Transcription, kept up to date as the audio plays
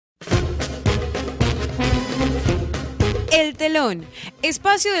El Telón,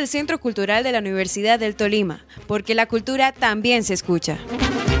 espacio del Centro Cultural de la Universidad del Tolima, porque la cultura también se escucha.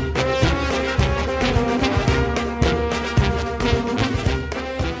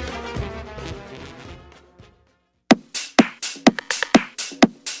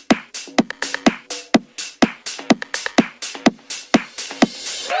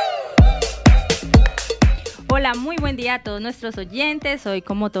 Hola, muy buen día a todos nuestros oyentes. Hoy,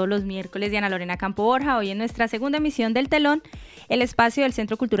 como todos los miércoles, Diana Lorena Campo Borja. Hoy en nuestra segunda emisión del Telón, el espacio del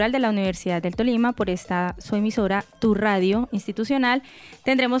Centro Cultural de la Universidad del Tolima, por esta su emisora, tu radio institucional.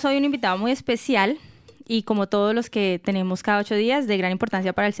 Tendremos hoy un invitado muy especial y, como todos los que tenemos cada 8 días, de gran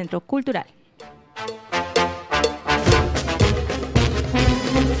importancia para el Centro Cultural.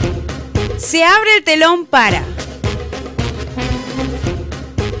 Se abre el telón para...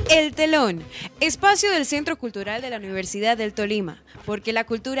 El Telón, espacio del Centro Cultural de la Universidad del Tolima, porque la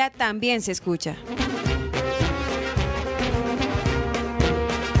cultura también se escucha.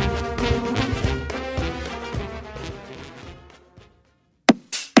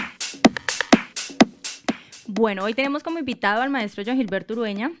 Bueno, hoy tenemos como invitado al maestro Jhon Gilberto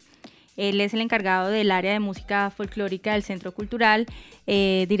Urrueña. Él es el encargado del área de música folclórica del Centro Cultural,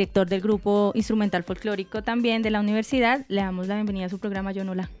 director del grupo instrumental folclórico también de la universidad. Le damos la bienvenida a su programa, Jhon.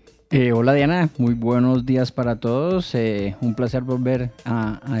 Hola. Hola Diana, muy buenos días para todos. Un placer volver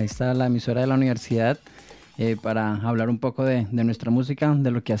a la emisora de la universidad para hablar un poco de nuestra música,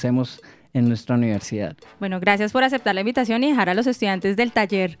 de lo que hacemos en nuestra universidad. Bueno, gracias por aceptar la invitación y dejar a los estudiantes del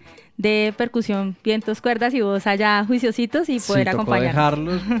taller de percusión, vientos, cuerdas y voz allá juiciositos y poder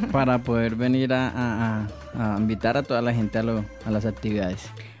acompañarnos. Dejarlos para poder venir a invitar a toda la gente a las actividades.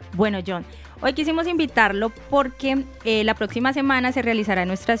 Bueno, Jhon, hoy quisimos invitarlo porque la próxima semana se realizará en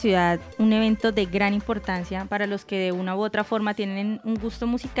nuestra ciudad un evento de gran importancia para los que de una u otra forma tienen un gusto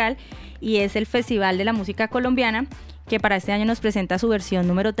musical, y es el Festival de la Música Colombiana, que para este año nos presenta su versión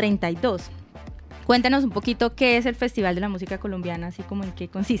número 32. Cuéntanos un poquito qué es el Festival de la Música Colombiana, así como en qué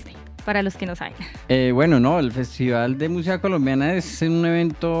consiste, para los que no saben. El Festival de Música Colombiana es un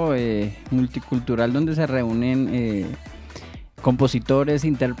evento multicultural donde se reúnen compositores,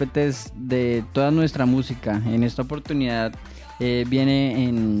 intérpretes de toda nuestra música. En esta oportunidad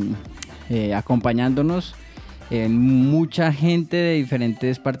viene acompañándonos mucha gente de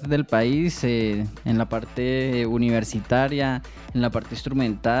diferentes partes del país, en la parte universitaria, en la parte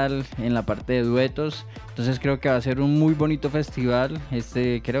instrumental, en la parte de duetos. Entonces creo que va a ser un muy bonito festival.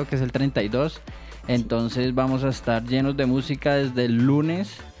 Creo que es el 32. Entonces vamos a estar llenos de música desde el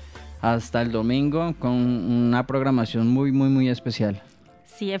lunes hasta el domingo, con una programación muy, muy, muy especial.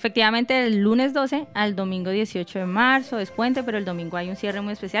 Sí, efectivamente, del lunes 12 al domingo 18 de marzo es puente, pero el domingo hay un cierre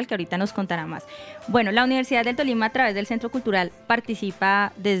muy especial que ahorita nos contará más. Bueno, la Universidad del Tolima, a través del Centro Cultural,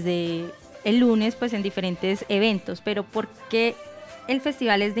 participa desde el lunes pues en diferentes eventos, pero ¿por qué el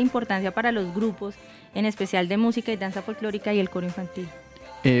festival es de importancia para los grupos, en especial de música y danza folclórica y el coro infantil?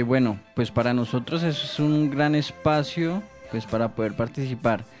 Pues para nosotros es un gran espacio pues para poder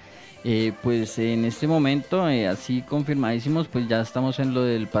participar. Pues en este momento, así confirmadísimos, pues ya estamos en lo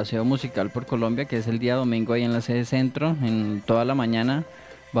del paseo musical por Colombia, que es el día domingo ahí en la sede centro, en toda la mañana.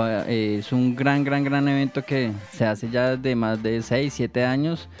 Es un gran evento que se hace ya desde más de 6, 7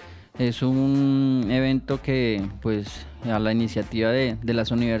 años. Es un evento que, pues, a la iniciativa de las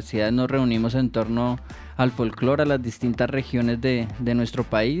universidades nos reunimos en torno al folclore, a las distintas regiones de nuestro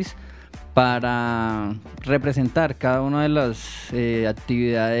país, para representar cada una de las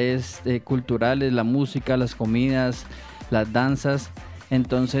actividades culturales, la música, las comidas, las danzas.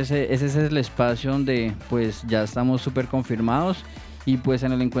 Entonces ese es el espacio donde pues ya estamos súper confirmados, y pues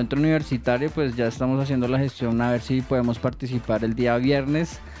en el encuentro universitario pues ya estamos haciendo la gestión a ver si podemos participar el día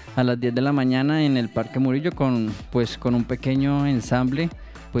viernes a las 10 de la mañana en el Parque Murillo con un pequeño ensamble,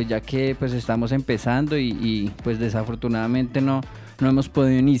 pues ya que pues estamos empezando y pues desafortunadamente no hemos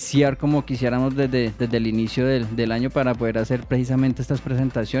podido iniciar como quisiéramos desde el inicio del año, para poder hacer precisamente estas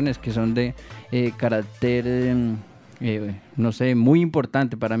presentaciones que son de carácter, muy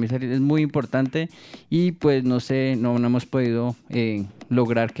importante. Para mí es muy importante, y pues no hemos podido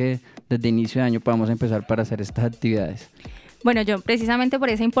lograr que desde inicio de año podamos empezar para hacer estas actividades. Bueno, Jhon, precisamente por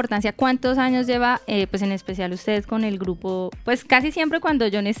esa importancia, ¿cuántos años lleva, pues en especial ustedes con el grupo? Pues casi siempre cuando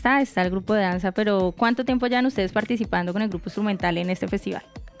Jhon está el grupo de danza, pero ¿cuánto tiempo llevan ustedes participando con el grupo instrumental en este festival?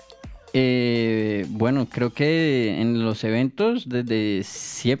 Creo que en los eventos desde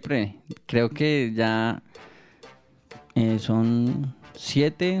siempre, creo que ya son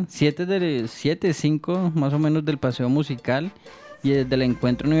 5 más o menos del paseo musical, y desde el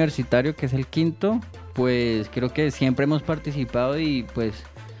encuentro universitario, que es el 5º, pues creo que siempre hemos participado, y pues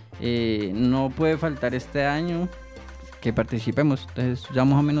no puede faltar este año que participemos. Entonces ya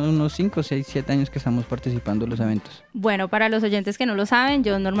más o menos unos 5, 6, 7 años que estamos participando en los eventos. Bueno, para los oyentes que no lo saben,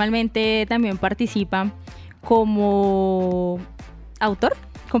 Jhon normalmente también participa como autor,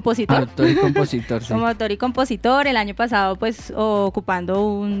 compositor. Autor y compositor, sí. Como autor y compositor, el año pasado pues ocupando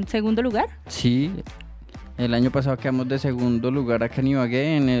un segundo lugar. Sí, el año pasado quedamos de segundo lugar acá en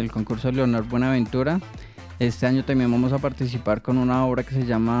Ibagué en el concurso de Leonor Buenaventura. Este año también vamos a participar con una obra que se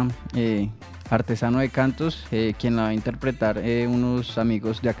llama Artesano de Cantos, quien la va a interpretar unos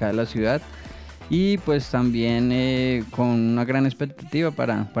amigos de acá de la ciudad. Y pues también con una gran expectativa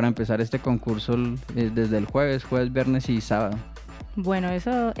para empezar este concurso desde el jueves, viernes y sábado. Bueno,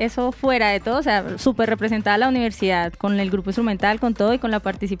 eso fuera de todo, o sea, súper representada la universidad con el grupo instrumental, con todo y con la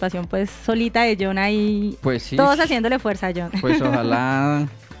participación pues solita de Jhon ahí, pues sí, todos haciéndole fuerza a Jhon. Pues ojalá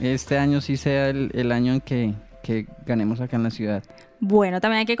este año sí sea el año en que ganemos acá en la ciudad. Bueno,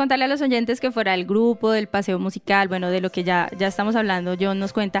 también hay que contarle a los oyentes que fuera del grupo, del paseo musical, bueno, de lo que ya estamos hablando, Jhon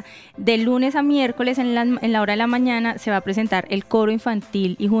nos cuenta, de lunes a miércoles en la hora de la mañana se va a presentar el coro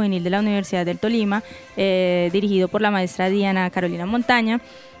infantil y juvenil de la Universidad del Tolima, dirigido por la maestra Diana Carolina Montaña,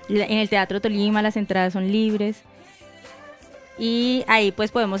 en el Teatro Tolima. Las entradas son libres. Y ahí pues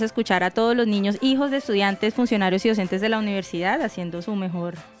podemos escuchar a todos los niños, hijos de estudiantes, funcionarios y docentes de la universidad haciendo su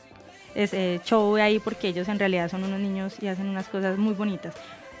mejor show ahí, porque ellos en realidad son unos niños y hacen unas cosas muy bonitas.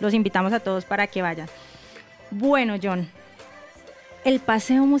 Los invitamos a todos para que vayan. Bueno, Jhon, el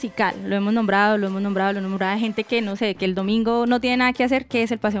paseo musical, lo hemos nombrado, hay gente que no sé, que el domingo no tiene nada que hacer. ¿Qué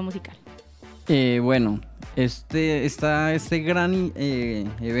es el paseo musical? Bueno, este gran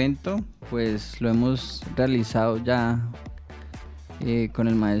evento pues lo hemos realizado ya con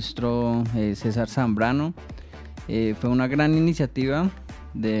el maestro César Zambrano. Fue una gran iniciativa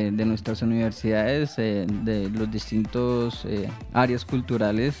de nuestras universidades, de los distintos áreas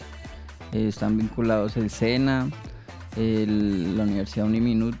culturales. Están vinculados el SENA, la Universidad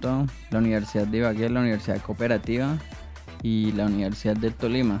Uniminuto, la Universidad de Ibagué, la Universidad Cooperativa y la Universidad del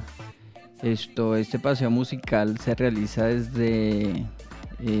Tolima. Este paseo musical se realiza desde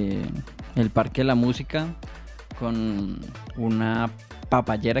el Parque de la Música con una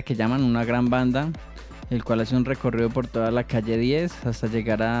papayera que llaman, una gran banda, el cual hace un recorrido por toda la calle 10 hasta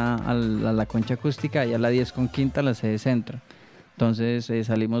llegar a la concha acústica y a la 10 con quinta, la sede centro. Entonces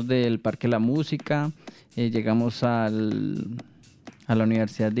salimos del Parque de la Música, llegamos a la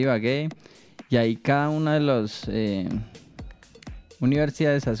Universidad de Ibagué y ahí cada una de las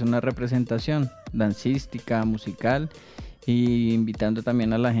universidades hace una representación dancística, musical, y invitando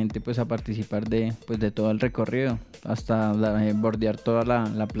también a la gente pues a participar de todo el recorrido hasta bordear toda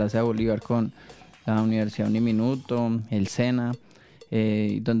la Plaza de Bolívar con la Universidad Uniminuto, el SENA,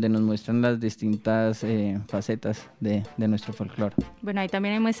 donde nos muestran las distintas facetas de nuestro folclore. Bueno, ahí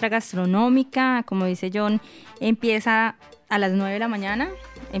también hay muestra gastronómica, como dice Jhon, empieza a las 9 de la mañana,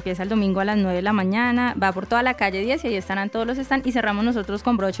 empieza el domingo a las 9 de la mañana, va por toda la calle 10 y ahí estarán todos los stands, y cerramos nosotros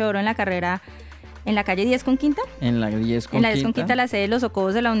con broche de oro en la carrera, en la calle 10 con quinta. En la 10 con quinta. En la 10 con quinta, la sede de los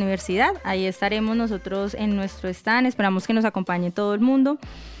Socobos de la universidad. Ahí estaremos nosotros en nuestro stand, esperamos que nos acompañe todo el mundo.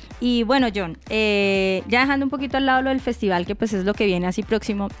 Y bueno, Jhon, ya dejando un poquito al lado lo del festival, que pues es lo que viene así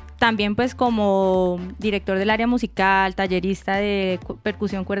próximo, también pues como director del área musical, tallerista de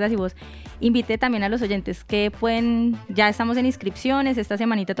percusión, cuerdas y voz, invite también a los oyentes que ya estamos en inscripciones, esta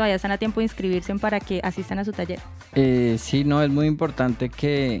semanita todavía están a tiempo de inscribirse para que asistan a su taller. Sí, no, es muy importante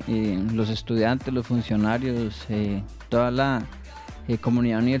que los estudiantes, los funcionarios, toda la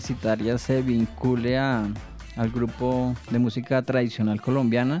comunidad universitaria se vincule al grupo de música tradicional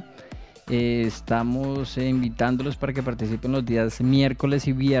colombiana. Estamos invitándolos para que participen los días miércoles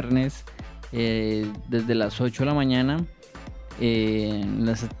y viernes desde las 8 de la mañana. En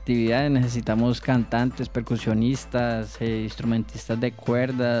las actividades necesitamos cantantes, percusionistas, instrumentistas de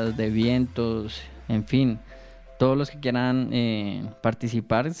cuerdas, de vientos, en fin, todos los que quieran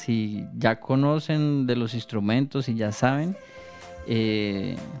participar. Si ya conocen de los instrumentos y ya saben,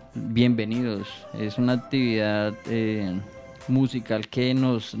 bienvenidos. Es una actividad musical que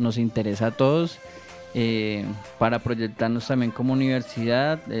nos interesa a todos, para proyectarnos también como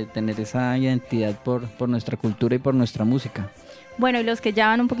universidad, tener esa identidad por nuestra cultura y por nuestra música. Bueno, y los que ya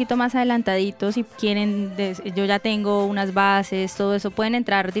van un poquito más adelantaditos y quieren, yo ya tengo unas bases, todo eso, ¿pueden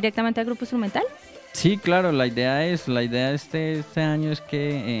entrar directamente al grupo instrumental? Sí, claro, la idea de este año es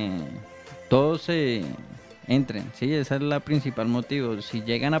que todos entren, sí, ese es el principal motivo. Si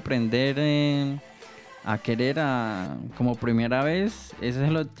llegan a aprender a querer como primera vez, ese es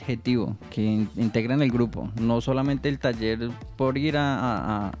el objetivo, que integren el grupo, no solamente el taller por ir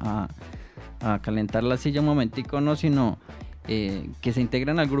a calentar la silla un momentico, no, sino que se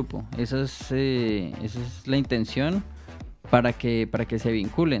integren al grupo. Esa es la intención, para que se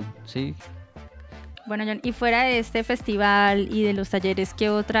vinculen, ¿sí? Bueno, Jhon, y fuera de este festival y de los talleres, ¿qué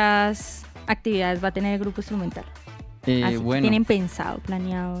otras actividades va a tener el grupo instrumental? Bueno, ¿Tienen pensado,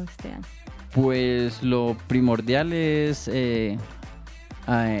 planeado este año? pues lo primordial es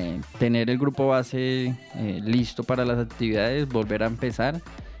tener el grupo base listo para las actividades, volver a empezar.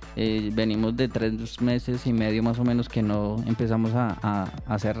 Venimos de 3 meses y medio más o menos que no empezamos a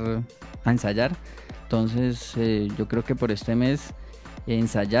ensayar. Entonces yo creo que por este mes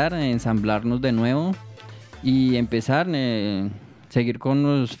ensayar, ensamblarnos de nuevo y empezar, seguir con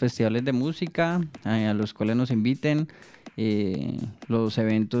los festivales de música a los cuales nos inviten, los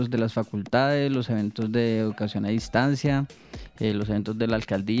eventos de las facultades, los eventos de educación a distancia, los eventos de la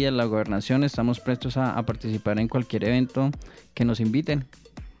alcaldía, la gobernación. Estamos prestos a participar en cualquier evento que nos inviten.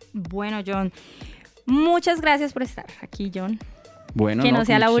 Bueno, Jhon, muchas gracias por estar aquí, Jhon. Bueno, que no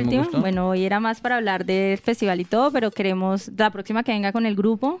sea la última. Gusto. Bueno, hoy era más para hablar del festival y todo, pero queremos la próxima que venga con el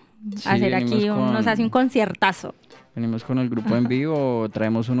grupo, Sí, hacer aquí, nos hace un conciertazo. Venimos con el grupo en vivo,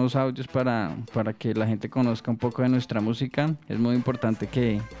 traemos unos audios para que la gente conozca un poco de nuestra música. Es muy importante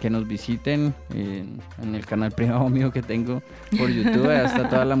que nos visiten en el canal privado mío que tengo por YouTube, ahí está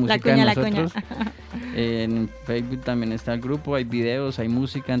toda la música de nosotros. En Facebook también está el grupo, hay videos, hay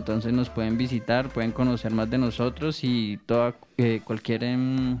música, entonces nos pueden visitar, pueden conocer más de nosotros y cualquier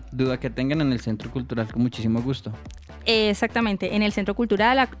duda que tengan en el Centro Cultural, con muchísimo gusto. Exactamente, en el Centro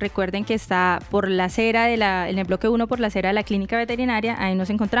Cultural, recuerden que está por la acera en el bloque 1, por la acera de la clínica veterinaria, ahí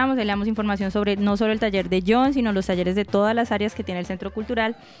nos encontramos, ahí le damos información sobre no solo el taller de Jhon, sino los talleres de todas las áreas que tiene el Centro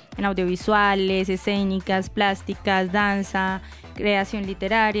Cultural, en audiovisuales, escénicas, plásticas, danza, creación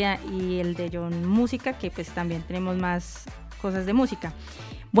literaria, y el de Jhon Música, que pues también tenemos más cosas de música.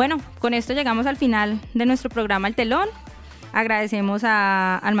 Bueno, con esto llegamos al final de nuestro programa El Telón. Agradecemos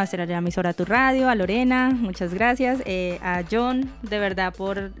al máster de la emisora Tu Radio, a Lorena, muchas gracias, a Jhon, de verdad,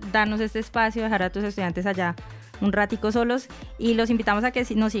 por darnos este espacio, dejar a tus estudiantes allá un ratico solos, y los invitamos a que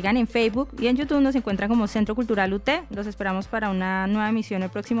nos sigan en Facebook y en YouTube, nos encuentran como Centro Cultural UT. Los esperamos para una nueva emisión el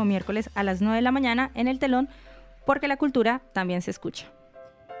próximo miércoles a las 9 de la mañana en El Telón, porque la cultura también se escucha.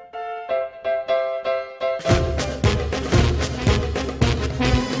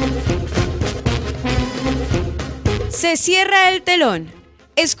 Se cierra el telón.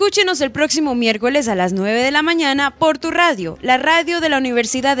 Escúchenos el próximo miércoles a las 9 de la mañana por Tu Radio, la radio de la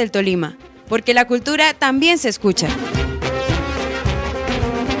Universidad del Tolima, porque la cultura también se escucha.